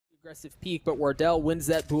aggressive peek, but Wardell wins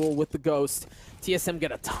that duel with the Ghost. TSM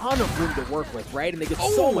get a ton of room to work with, right? And they get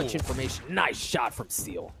so much information. Nice shot from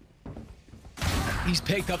Steel. He's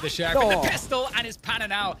picked up the sheriff and the pistol and is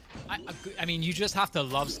panning out. I mean, you just have to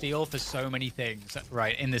love Steel for so many things,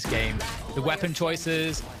 right, in this game. The weapon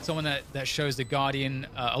choices, someone that shows the Guardian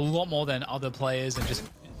a lot more than other players, and just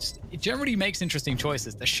it generally makes interesting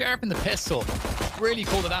choices. The sheriff and the pistol, really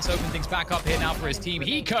cool that that's opened things back up here now for his team.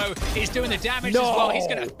 Hiko is doing the damage as well. He's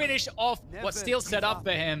going to finish off what Steel set up for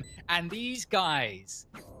him. And these guys,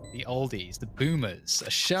 the oldies, the boomers, are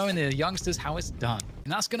showing the youngsters how it's done.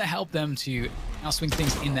 And that's going to help them to now swing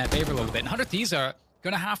things in their favor a little bit. And 100 Thieves are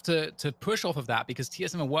going to have to push off of that because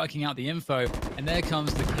TSM are working out the info. And there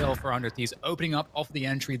comes the kill for 100 Thieves, opening up off the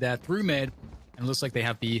entry there through mid. And it looks like they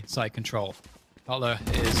have B side control. Cutler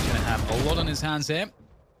is going to have a lot on his hands here.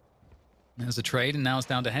 There's a trade, and now it's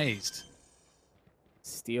down to Hazed.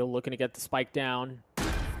 Steel looking to get the spike down.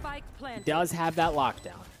 He does have that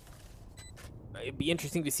lockdown. It'd be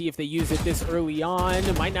interesting to see if they use it this early on.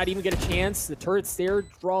 Might not even get a chance. The turrets there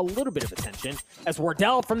draw a little bit of attention. As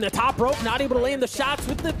Wardell from the top rope, not able to land the shots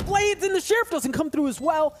with the blades, and the Sheriff doesn't come through as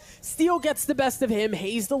well. Steel gets the best of him.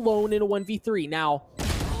 Hazed alone in a 1v3. Now,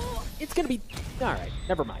 it's going to be... All right,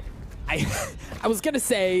 never mind. I was going to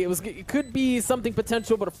say it could be something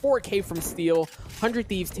potential, but a 4K from Steel. 100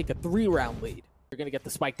 Thieves take a 3-round lead. They're going to get the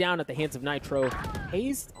spike down at the hands of Nitro.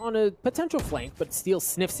 Hazed on a potential flank, but Steel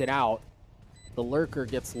sniffs it out. The lurker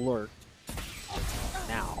gets lurked.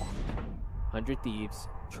 Now, 100 Thieves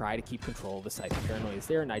try to keep control of the site. The paranoia is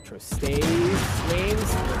there. Nitro stays,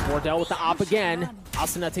 swings. Wardell with the op again.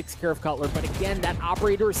 Asuna takes care of Cutler, but again, that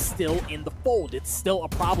operator is still in the fold. It's still a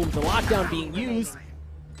problem. The lockdown being used,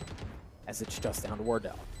 as it's just down to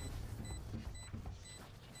Wardell.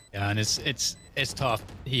 Yeah, and it's tough.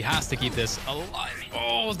 He has to keep this alive.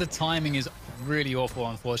 Oh, the timing is really awful,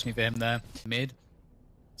 unfortunately, for him there. Mid.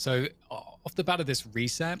 So, off the bat of this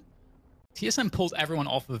reset, TSM pulls everyone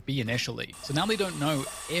off of B initially. So now they don't know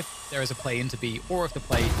if there is a play into B or if the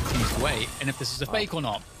play continues to A, and if this is a fake or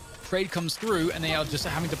not. Trade comes through, and they are just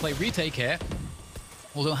having to play retake here.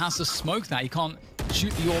 Although has to smoke that. He can't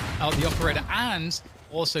shoot the operator and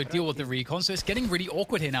also deal with the recon, so it's getting really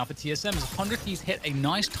awkward here now for TSM as 100 Thieves hit a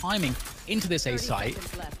nice timing into this A site.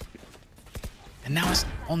 And now it's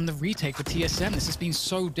on the retake for TSM. This has been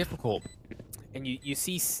so difficult. And you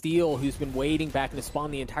see Steel, who's been waiting back in the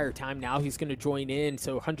spawn the entire time. Now he's going to join in,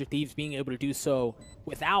 so 100 Thieves being able to do so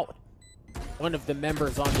without one of the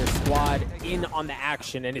members on their squad in on the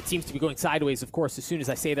action. And it seems to be going sideways, of course, as soon as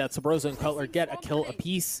I say that. Sabrosa and Cutler get a kill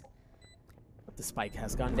apiece. The spike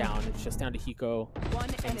has gone down. It's just down to Hiko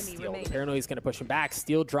and Steel. The paranoia is going to push him back.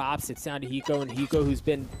 Steel drops. It's down to Hiko, and Hiko, who's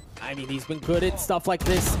been, I mean, he's been good at stuff like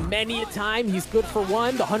this many a time. He's good for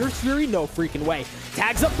one. The Hunter's Fury, no freaking way.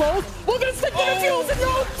 Tags up both. Look at the stick to the fuels, and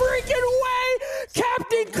no freaking way!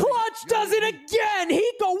 Captain Clutch does it again.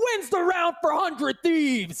 Hiko wins the round for 100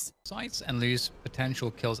 Thieves. Sites and lose potential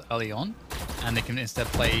kills early on, and they can instead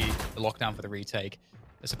play the lockdown for the retake.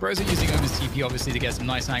 Sabrosa using Omen's TP, obviously, to get some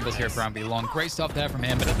nice angles here for Brown Long. Great stuff there from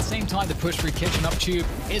him, but at the same time, the push through kitchen up tube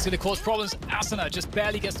is going to cause problems. Asuna just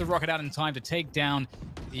barely gets the rocket out in time to take down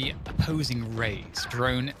the opposing raids.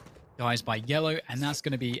 Drone dies by yellow, and that's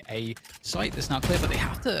going to be a site that's now clear, but they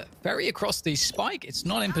have to ferry across the spike. It's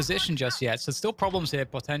not in position just yet, so still problems here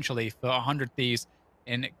potentially for 100 Thieves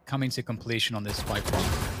in coming to completion on this spike front.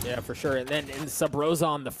 Yeah, for sure. And then in Sabrosa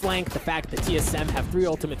on the flank, the fact that TSM have 3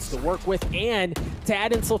 ultimates to work with, and to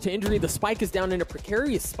add insult to injury, the spike is down in a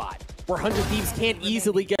precarious spot where 100 Thieves can't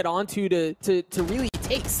easily get onto to really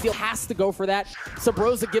take. Steel has to go for that.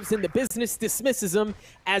 Sabrosa gives in the business, dismisses him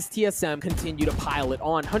as TSM continue to pile it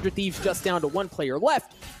on. 100 Thieves just down to 1 player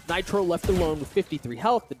left. Nitro left alone with 53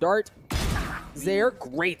 health. The dart there.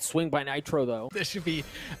 Great swing by Nitro, though. There should be,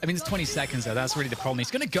 I mean, it's 20 seconds, though. That's really the problem. He's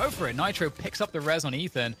going to go for it. Nitro picks up the res on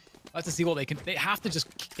Ethan. Let's see what they can. They have to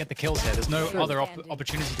just get the kills here. There's no other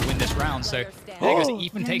opportunity to win this round. So there goes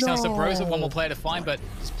Ethan, takes down Sabrosa. One more player to find, but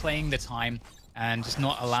just playing the time and just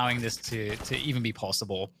not allowing this to even be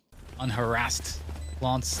possible. Unharassed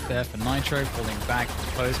plants there for Nitro, pulling back to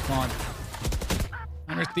close plant.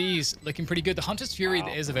 100 Thieves looking pretty good. The Hunter's Fury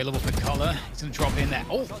that is available for Cutler. He's going to drop in there.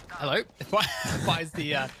 Oh, hello. Buys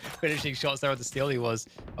the finishing shots there with the Steel. He was,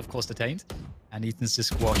 of course, detained. And Ethan's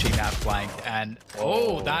just watching that flank. And,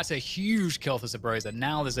 oh, that's a huge kill for Sabrosa.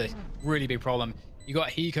 Now there's a really big problem. You got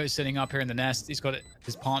Hiko sitting up here in the nest. He's got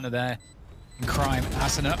his partner there in crime.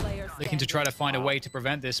 Asuna looking to try to find a way to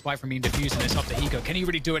prevent this spike from being diffused, and it's up to Hiko. Can he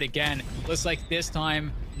really do it again? Looks like this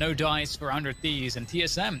time, no dice for 100 Thieves. And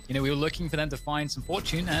TSM, you know, we were looking for them to find some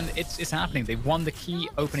fortune, and it's happening. They've won the key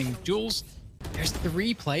opening duels. There's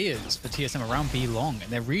 3 players for TSM around B long,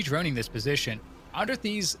 and they're redroning this position. 100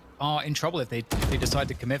 Thieves are in trouble if they decide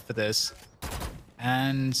to commit for this.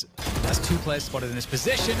 And that's 2 players spotted in this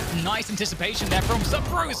position. Nice anticipation there from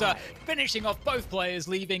Subrosa, finishing off both players,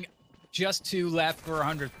 leaving just 2 left for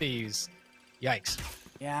 100 Thieves. Yikes.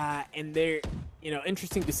 Yeah, and they're, you know,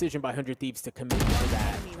 interesting decision by 100 Thieves to commit to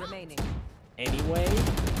that anyway,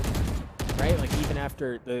 right? Like, even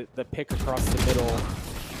after the pick across the middle.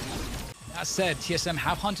 That said, TSM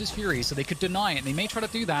have Hunter's Fury, so they could deny it, and they may try to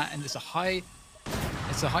do that, and it's a high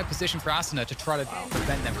position for Asuna to try to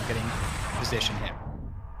prevent them from getting position here.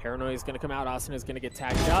 Paranoia is going to come out. Asuna is going to get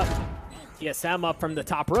tagged up. TSM up from the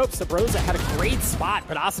top rope. Subrosa had a great spot,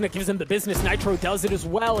 but Asuna gives him the business. Nitro does it as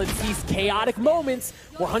well. It's these chaotic moments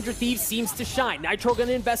where 100 Thieves seems to shine. Nitro going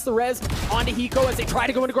to invest the res onto Hiko as they try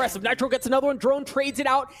to go in aggressive. Nitro gets another one. Drone trades it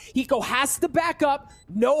out. Hiko has to back up.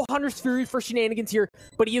 No Hunter's Fury for shenanigans here,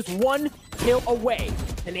 but he is 1 kill away.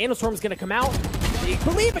 And Nanostorm is going to come out. They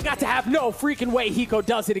believe it got to have no freaking way. Hiko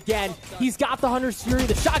does it again. He's got the Hunter's Fury.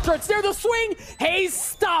 The shot dart's there. The swing. Hayes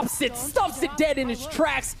stops it. Stuffs it dead in his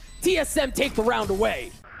tracks. TSM take the round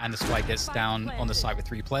away. And the spike gets down on the side with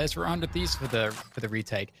 3 players for 100 Thieves for the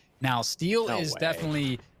retake. Now, Steel is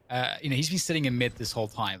definitely, you know, he's been sitting in mid this whole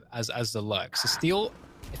time as the lurk. So Steel,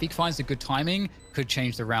 if he finds the good timing, could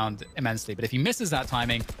change the round immensely. But if he misses that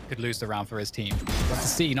timing, could lose the round for his team. Let's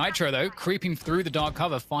see. Nitro, though, creeping through the dark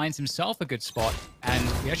cover, finds himself a good spot. And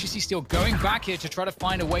we actually see Steel going back here to try to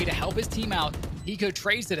find a way to help his team out. Hiko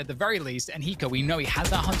trades it at the very least. And Hiko, we know he has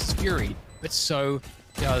that Hunter's Fury, but so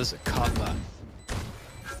does Cutler.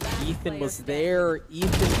 Ethan was there.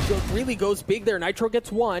 Ethan really goes big there. Nitro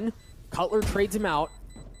gets 1. Cutler trades him out.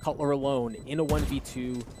 Cutler alone in a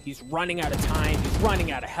 1v2. He's running out of time. He's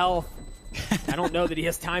running out of health. I don't know that he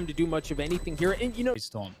has time to do much of anything here. And, you know...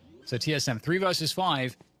 Storm. So TSM 3 versus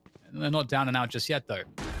 5. They're not down and out just yet, though.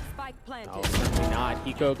 Oh, certainly not.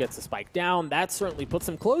 Hiko gets the spike down. That certainly puts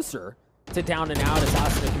him closer to down and out as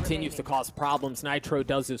Asuna continues to cause problems. Nitro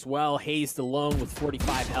does as well. Hayes alone with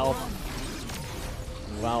 45 health.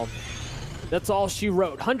 Well, that's all she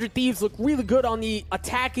wrote. 100 Thieves look really good on the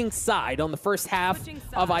attacking side on the first half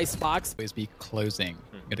of Icebox. Always be closing.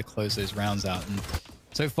 Got to close those rounds out. And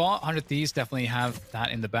so far, 100 Thieves definitely have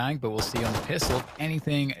that in the bag, but we'll see on the pistol if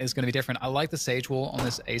anything is going to be different. I like the Sage Wall on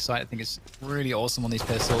this A side. I think it's really awesome on these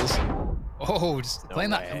pistols. Oh, just playing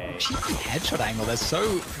that cheeky headshot angle. That's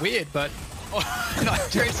so weird, but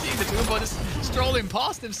Nitro seeing the Boombot just strolling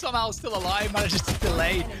past him, somehow still alive, manages to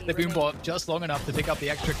delay the Boombot just long enough to pick up the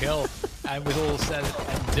extra kill. And with all said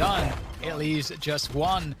and done, it leaves just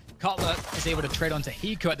 1. Cutler is able to trade onto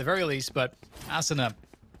Hiko at the very least, but Asuna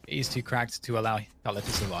is too cracked to allow Cutler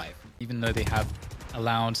to survive, even though they have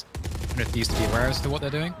allowed 100 Thieves to be aware as to what they're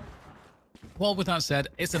doing. Well, with that said,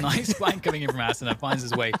 it's a nice flank coming in from Asuna, finds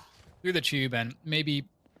his way through the tube, and maybe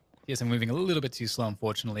TSM moving a little bit too slow,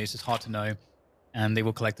 unfortunately. It's just hard to know. And they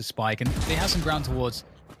will collect the spike. And they have some ground towards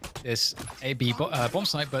this AB bomb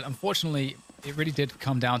site, but unfortunately, it really did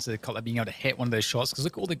come down to Cutler being able to hit one of those shots, because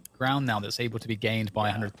look at all the ground now that's able to be gained by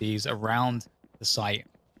 100 Thieves around the site.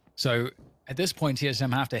 So at this point,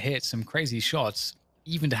 TSM have to hit some crazy shots,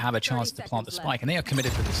 even to have a chance to plant the spike. And they are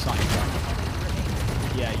committed to the site.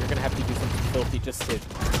 Yeah, you're going to have to do something filthy just to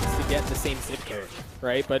get the same zip code,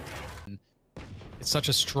 right? But it's such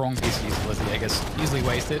a strong piece of utility, I guess, easily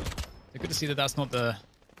wasted. So good to see that that's not the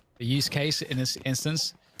use case in this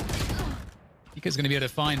instance. Hiko's going to be able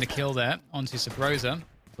to find the kill there onto Subrosa,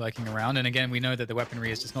 lurking around. And again, we know that the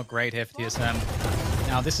weaponry is just not great here for TSM.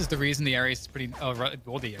 Now, this is the reason the area is pretty... Oh, right,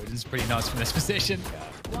 all the Odin's pretty nice from this position.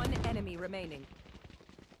 1 enemy remaining.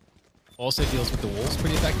 Also deals with the walls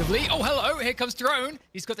pretty effectively. Oh, hello! Here comes Drone!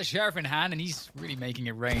 He's got the Sheriff in hand, and he's really making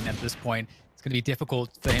it rain at this point. It's going to be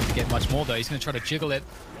difficult for him to get much more, though. He's going to try to jiggle it.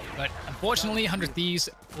 But unfortunately, 100 Thieves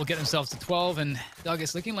will get themselves to 12, and Doug,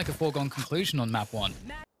 it's looking like a foregone conclusion on map 1.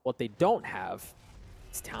 What they don't have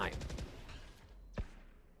is time.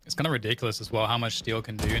 It's kind of ridiculous as well how much Steel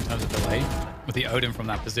can do in terms of delay with the Odin from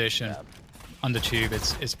that position. Under tube,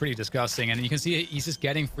 it's pretty disgusting. And you can see he's just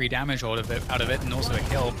getting free damage out of it, and also a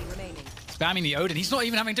kill. Spamming the Odin. He's not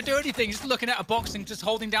even having to do anything. He's looking at a box and just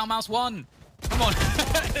holding down mouse 1. Come on.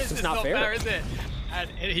 This is not fair, is it? And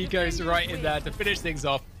he goes right in there to finish things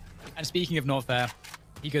off. And speaking of not fair,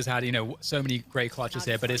 Hiko's had, you know, so many great clutches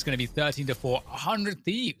here, but it's going to be 13-4. 100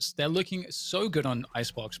 Thieves. They're looking so good on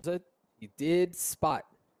Icebox. He did spot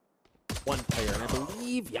 1 player, and I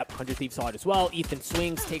believe, yep, 100 Thieves saw it as well. Ethan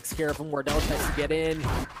swings, takes care of him. Wardell tries to get in.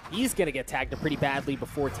 He's going to get tagged pretty badly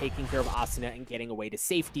before taking care of Asuna and getting away to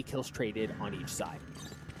safety. Kills traded on each side.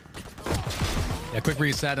 Yeah, quick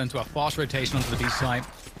reset into a fast rotation onto the B side.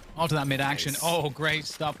 Onto that mid-action. Nice. Oh, great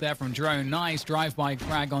stuff there from Drone. Nice drive-by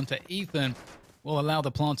frag onto Ethan. Will allow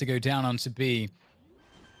the plant to go down onto B.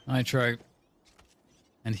 Nitro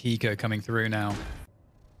and Hiko coming through now.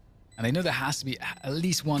 And they know there has to be at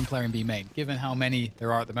least one player in B main, given how many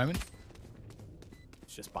there are at the moment.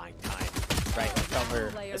 It's just buying time. Right,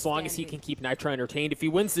 cover. As long as he can keep Nitro entertained. If he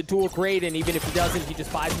wins the duel, great, and even if he doesn't, he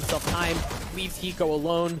just buys himself time, leaves Hiko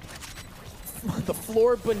alone. The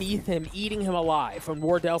floor beneath him, eating him alive. When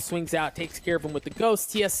Wardell swings out, takes care of him with the ghost.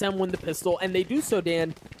 TSM win the pistol, and they do so,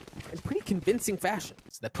 Dan, in pretty convincing fashion.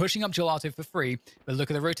 So they're pushing up Gelato for free, but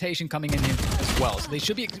look at the rotation coming in here as well. So they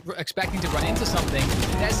should be expecting to run into something.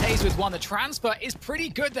 There's FAZE with one. The transfer is pretty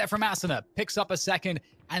good there from Asuna. Picks up a second,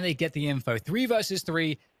 and they get the info. 3 versus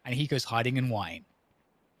 3, and Hiko's hiding in wine.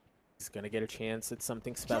 He's going to get a chance at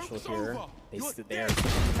something special here. They stood there.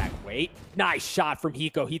 Back, wait. Nice shot from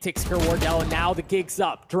Hiko. He takes care of Wardell, and now the gig's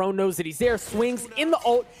up. Drone knows that he's there. Swings in the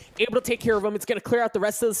ult. Able to take care of him. It's going to clear out the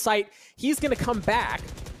rest of the site. He's going to come back.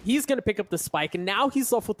 He's going to pick up the spike, and now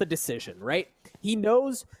he's left with the decision, right? He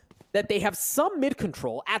knows that they have some mid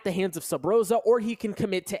control at the hands of Sub Rosa, or he can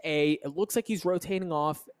commit to A. It looks like he's rotating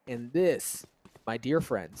off, and this, my dear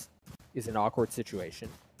friends, is an awkward situation.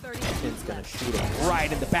 Ethan's gonna shoot him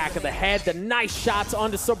right in the back of the head. The nice shots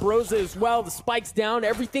onto Sub Rosa as well. The spike's down.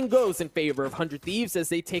 Everything goes in favor of 100 Thieves as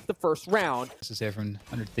they take the first round. This is here from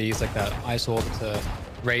 100 Thieves, like that ice orb to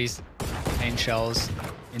raise main shells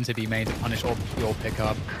into B main to punish all the ult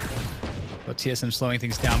pickup. But TSM slowing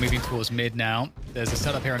things down, moving towards mid now. There's a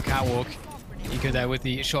setup here on Catwalk. Hiko there with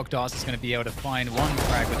the shock darts is going to be able to find one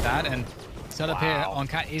frag with that, and setup here on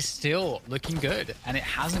Cat is still looking good, and it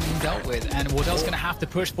hasn't been dealt with. And Wardell's going to have to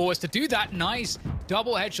push forwards to do that. Nice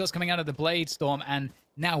double headshots coming out of the Blade Storm. And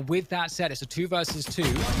now with that said, it's a 2 versus 2.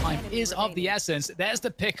 Time is of the essence. There's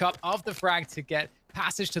the pickup of the frag to get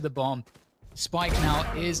passage to the bomb. Spike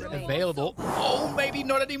now is available. Oh, maybe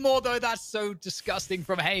not anymore, though. That's so disgusting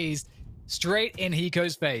from FAZE. Straight in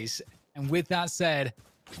Hiko's face. And with that said,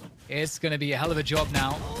 it's going to be a hell of a job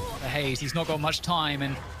now for FAZE. He's not got much time,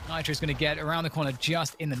 and Nitro's going to get around the corner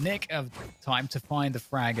just in the nick of time to find the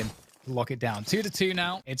frag and lock it down. 2-2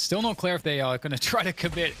 now. It's still not clear if they are going to try to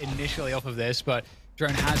commit initially off of this, but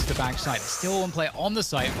Drone has the backside. Still one player on the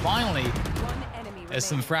site. Finally, there's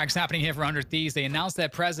some frags happening here for 100 Thieves. They announced their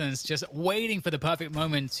presence, just waiting for the perfect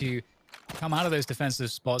moment to come out of those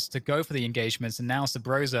defensive spots to go for the engagements. And now Sub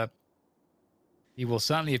Rosa, he will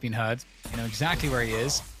certainly have been heard. You know exactly where he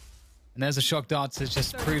is. And there's a shock dart to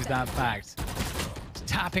just prove that fact.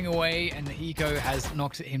 Tapping away, and Hiko has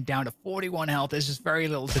knocked him down to 41 health. There's just very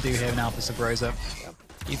little to do here now for Sub Rosa.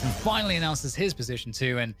 Ethan finally announces his position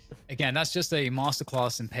too, and again, that's just a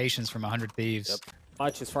masterclass in patience from 100 Thieves. Yep.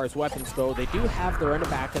 Much as far as weapons go, they do have the runner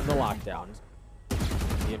back in the lockdown.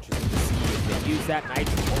 Be interesting to see if they use that.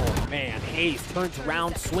 Nitro, oh man, FAZE turns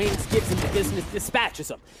around, swings, gives him the business,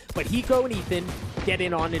 dispatches him. But Hiko and Ethan get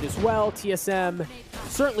in on it as well. TSM,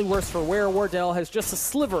 certainly worse for wear. Wardell has just a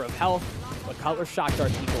sliver of health, but Cutler's shock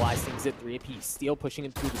dart equalized things at 3 apiece. Steel pushing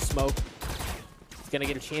him through the smoke. He's gonna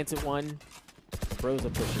get a chance at one.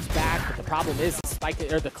 Rosa pushes back, but the problem is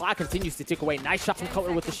the clock continues to tick away. Nice shot from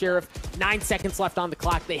Cutler with the Sheriff. 9 seconds left on the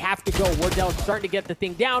clock. They have to go. Wardell starting to get the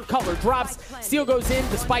thing down. Cutler drops. Steel goes in.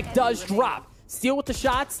 The spike does drop. Steel with the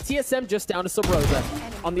shots. TSM just down to Sub Rosa.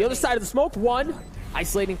 On the other side of the smoke, one.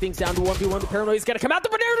 Isolating things down to 1v1. The Paranoia's got to come out. The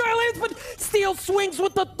Paranoia lands, but Steel swings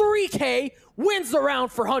with the 3K. Wins the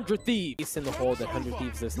round for 100 Thieves. It's in the hole that 100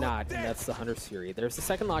 Thieves does not, and that's the Hunter's Fury. There's the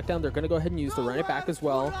second lockdown. They're going to go ahead and use the run it back as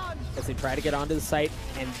well as they try to get onto the site.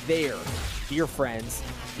 And there, dear friends,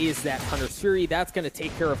 is that Hunter's Fury. That's going to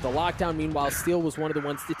take care of the lockdown. Meanwhile, Steel was one of the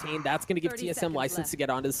ones detained. That's going to give TSM license to get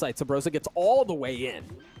onto the site. So Broza gets all the way in.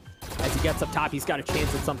 As he gets up top, he's got a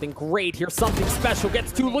chance at something great here. Something special.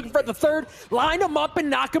 Gets two, looking for the third. Line him up and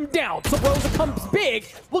knock him down. So Rosa comes big,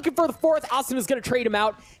 looking for the fourth. Austin is going to trade him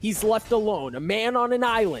out. He's left alone. A man on an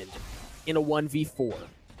island in a 1v4.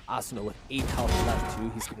 Asuna with 8 health left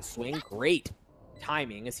too. He's going to swing. Great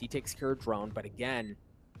timing as he takes care of Drone. But again,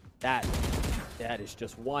 that is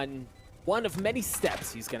just one of many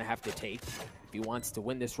steps he's going to have to take if he wants to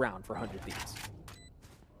win this round for 100 Thieves.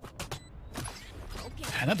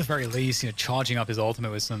 And at the very least, charging up his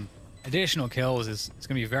ultimate with some additional kills is going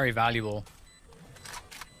to be very valuable.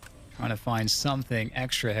 Trying to find something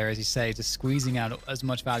extra here, as you say, just squeezing out as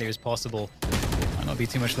much value as possible. Might not be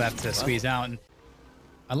too much left to squeeze out. And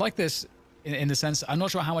I like this in the sense, I'm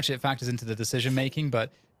not sure how much it factors into the decision making,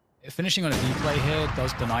 but finishing on a B play here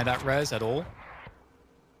does deny that res at all.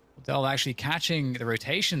 Dell actually catching the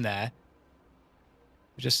rotation there,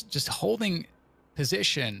 just holding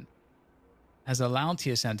position has allowed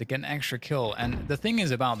TSM to get an extra kill. And the thing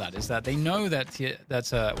is about that is that they know that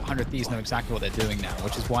 100 Thieves know exactly what they're doing now,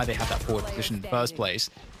 which is why they have that forward position in the first place.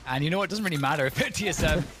 And you know what? It doesn't really matter if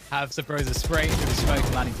TSM have Sabrosa spraying through the smoke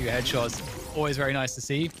and landing 2 headshots. Always very nice to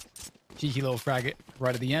see. Cheeky little frag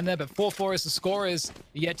right at the end there, but 4-4 is the score. Is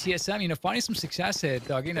yet TSM, you know, finding some success here,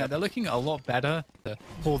 Doug. You know, they're looking a lot better to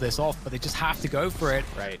pull this off, but they just have to go for it.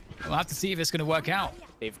 Right. We'll have to see if it's going to work out.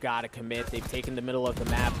 They've got to commit. They've taken the middle of the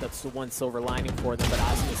map. That's the one silver lining for them, but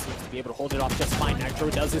Asuna seems to be able to hold it off just fine. Nitro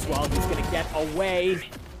does as well. He's going to get away.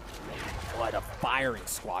 What a firing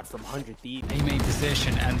squad from 100 Thieves. A main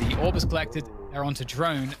position, and the orb is collected. They're onto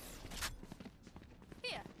drone.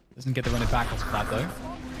 Doesn't get the run it back off that though.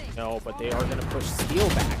 No, but they are going to push Steel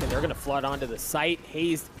back, and they're going to flood onto the site.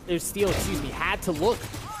 Steel, excuse me, had to look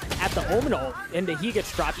at the Omen ult, and he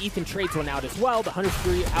gets dropped. Ethan trades one out as well. The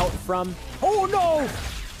 103 out from, oh no!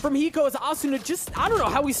 From Hiko as Asuna just, I don't know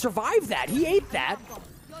how he survived that. He ate that.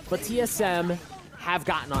 But TSM have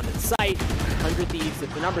gotten onto the site. 100 Thieves,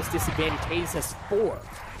 if the numbers disadvantage, FAZE has 4.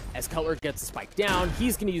 As Cutler gets the spike down,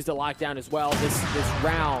 he's going to use the lockdown as well. This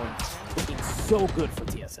round looking so good for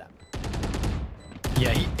TSM.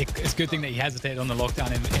 Yeah, it's a good thing that he hesitated on the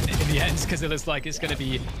lockdown in the end, because it looks like it's going to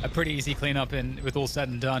be a pretty easy cleanup with all said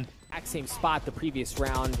and done. Exact same spot the previous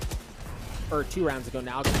round, or 2 rounds ago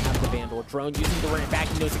now, going to have the Vandal. Drone using the run it back.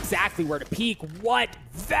 He knows exactly where to peek. What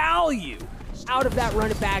value out of that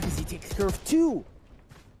run it back as he takes care of 2.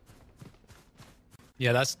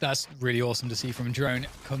 Yeah, that's really awesome to see from Drone,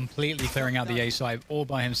 completely clearing out the A side all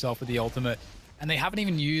by himself with the ultimate. And they haven't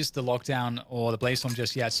even used the lockdown or the blaze storm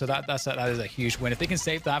just yet, so that is a huge win. If they can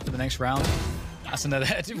save that for the next round, that's another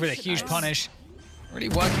with a huge punish. Really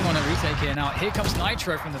working on a retake here now. Here comes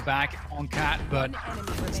Nitro from the back on Cat, but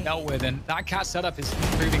it's dealt with, and that Cat setup is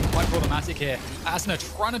proving quite problematic here. Asuna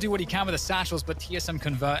trying to do what he can with the satchels, but TSM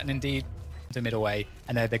convert, and indeed to mid away,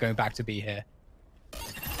 and they're going back to B here.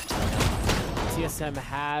 TSM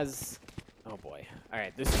has, oh boy. All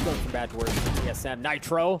right, this is going from bad to worse. TSM,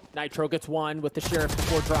 Nitro gets one with the Sheriff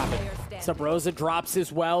before dropping. Sabrosa drops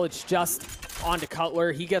as well. It's just onto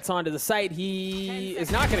Cutler. He gets onto the site. He is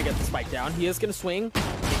not going to get the spike down. He is going to swing.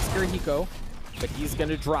 Takes care of Hiko, but he's going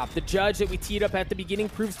to drop. The judge that we teed up at the beginning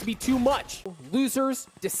proves to be too much. Losers,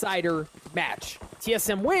 decider, match.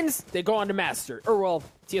 TSM wins, they go on to Master. Or, well,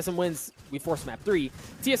 TSM wins, we force map 3.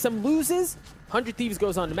 TSM loses, 100 Thieves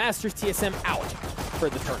goes on to Masters. TSM out for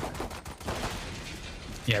the tournament.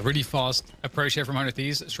 Yeah, really fast approach here from 100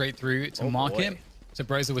 Thieves, straight through to market.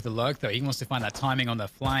 Sabrosa with the lurk, though. He wants to find that timing on the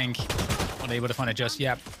flank. Not able to find it just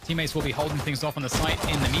yet. Teammates will be holding things off on the site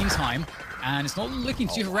in the meantime. And it's not looking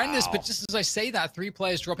too horrendous, but just as I say that, 3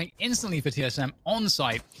 players dropping instantly for TSM on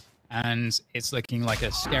site. And it's looking like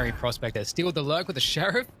a scary prospect there. Steel with the lurk with the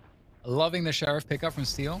Sheriff. Loving the Sheriff pickup from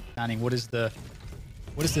Steel. Planning what is the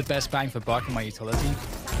best bang for buck in my utility.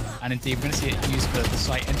 And indeed, we're going to see it used for the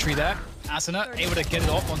site entry there. Asuna able to get it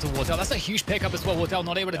off onto Wardell. That's a huge pickup as well. Wardell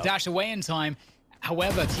not able to dash away in time.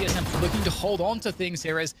 However, TSM looking to hold on to things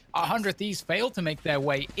here as 100 Thieves failed to make their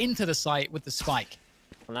way into the site with the spike.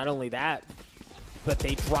 Well, not only that, but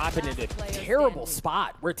they drop it in a terrible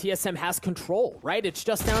spot where TSM has control, right? It's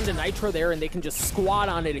just down to Nitro there, and they can just squat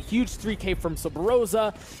on it. A huge 3K from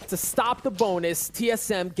Sabrosa to stop the bonus.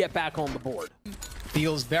 TSM get back on the board.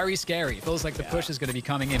 Feels very scary. Feels like the push is going to be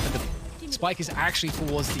coming in, but the spike is actually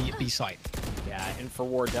towards the B site. Yeah, and for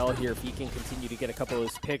Wardell here, if he can continue to get a couple of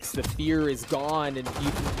those picks, the fear is gone, and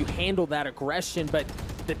you handle that aggression. But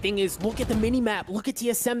the thing is, look at the mini-map. Look at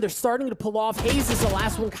TSM. They're starting to pull off. FAZE is the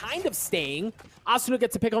last one kind of staying. Asuna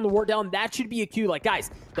gets a pick on the Wardell, and that should be a cue. Like, guys,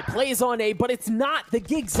 the play is on A, but it's not. The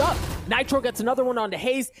gig's up. Nitro gets another one onto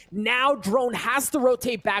FAZE. Now Drone has to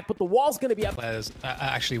rotate back, but the wall's going to be up. Players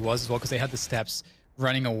actually was as well, because they had the steps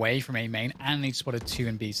running away from A main, and they spotted 2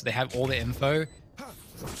 and B, so they have all the info.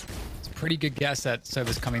 It's a pretty good guess that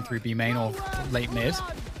Server's coming through B main or late mid.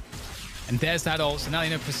 And there's that ult, so now they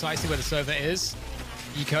know precisely where the Server is.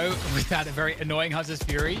 Eco with that very annoying Hunter's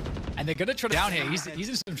Fury, and they're gonna try to down here. He's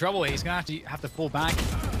in some trouble here. He's gonna have to fall back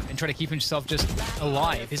and try to keep himself just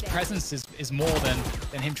alive. His presence is more than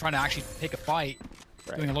him trying to actually pick a fight.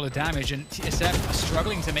 Doing a lot of damage, and TSM are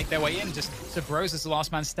struggling to make their way in. Just Sabrosa is the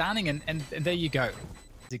last man standing, and there you go.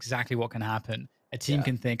 It's exactly what can happen. A team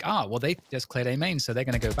can think, well, they just cleared A main, so they're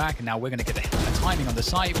going to go back, and now we're going to get the timing on the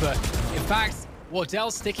site. But in fact,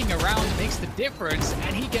 Wardell sticking around makes the difference,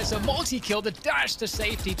 and he gets a multi-kill, the dash to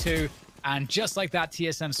safety too, and just like that,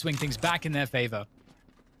 TSM swing things back in their favor.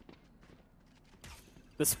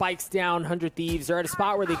 The spike's down, 100 Thieves. They're at a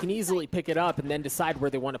spot where they can easily pick it up and then decide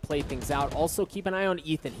where they want to play things out. Also, keep an eye on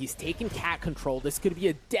Ethan. He's taking cat control. This could be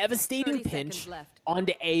a devastating pinch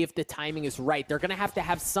onto A if the timing is right. They're going to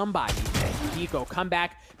have somebody. Nico, come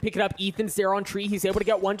back, pick it up. Ethan's there on tree. He's able to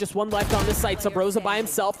get one, just one left on the site. Sabrosa by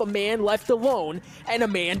himself, a man left alone, and a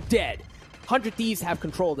man dead. 100 Thieves have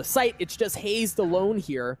control of the site. It's just HAZE alone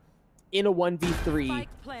here in a 1v3.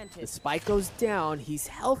 The spike goes down. He's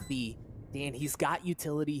healthy. Dan, he's got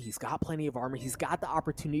utility, he's got plenty of armor, he's got the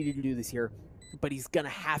opportunity to do this here, but he's gonna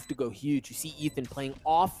have to go huge. You see Ethan playing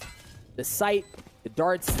off the site, the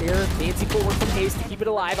darts there, fancy footwork from HAZE to keep it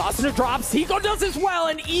alive. Asuna drops, Hiko does as well,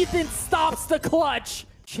 and Ethan stops the clutch.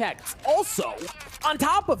 Checked. Also, on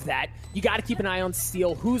top of that, you gotta keep an eye on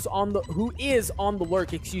Steel, who is on the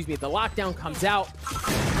lurk, excuse me. The lockdown comes out.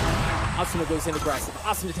 Asuna goes in aggressive.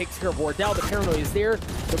 Asuna takes care of Wardell. The paranoia is there.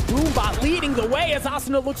 The boom bot leading the way as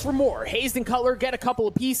Asuna looks for more. HAZE and Cutler get a couple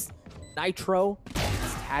apiece. Nitro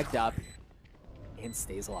is tagged up and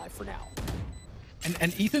stays alive for now.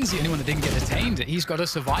 And Ethan's the only one that didn't get detained. He's got to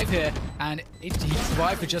survive here, and he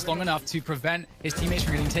survived for just long enough to prevent his teammates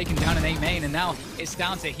from getting taken down in A main. And now it's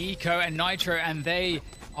down to Hiko and Nitro, and they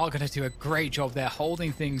are going to do a great job there,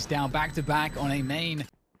 holding things down back to back on A main.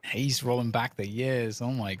 He's rolling back the years.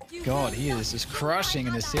 Oh my god, he is just crushing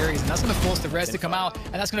in this series, and that's going to force the res to come out,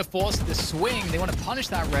 and that's going to force the swing. They want to punish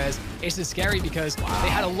that res. It's just scary because they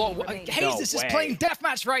had a lot. HAZE is just playing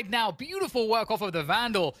deathmatch right now. Beautiful work off of the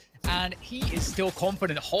Vandal, and he is still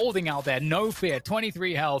confident, holding out there. No fear.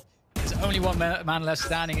 23 health. There's only one man left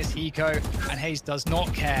standing is Hiko, and HAZE does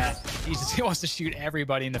not care. He just wants to shoot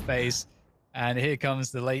everybody in the face. And here comes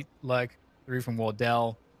the late lurk through from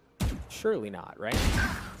Wardell. Surely not, right?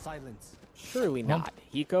 Silence. Surely not.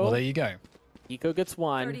 Hiko. Well, there you go. Hiko gets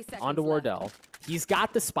one onto Wardell. He's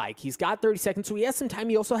got the spike. He's got 30 seconds, so he has some time.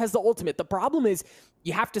 He also has the ultimate. The problem is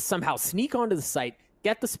you have to somehow sneak onto the site,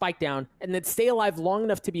 get the spike down, and then stay alive long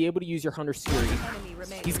enough to be able to use your Hunter security.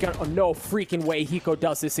 He's gonna, oh no freaking way Hiko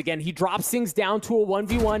does this again. He drops things down to a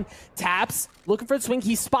 1v1, taps, looking for the swing.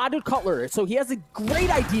 He spotted Cutler, so he has a great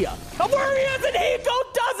idea of where he is, and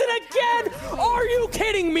Hiko does it again! Are you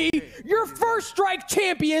kidding me? Your first strike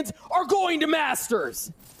champions are going to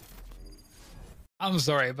Masters! I'm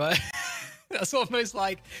sorry, but that's almost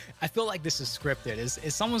like, I feel like this is scripted. Is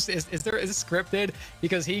this scripted?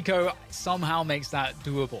 Because Hiko somehow makes that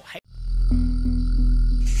doable.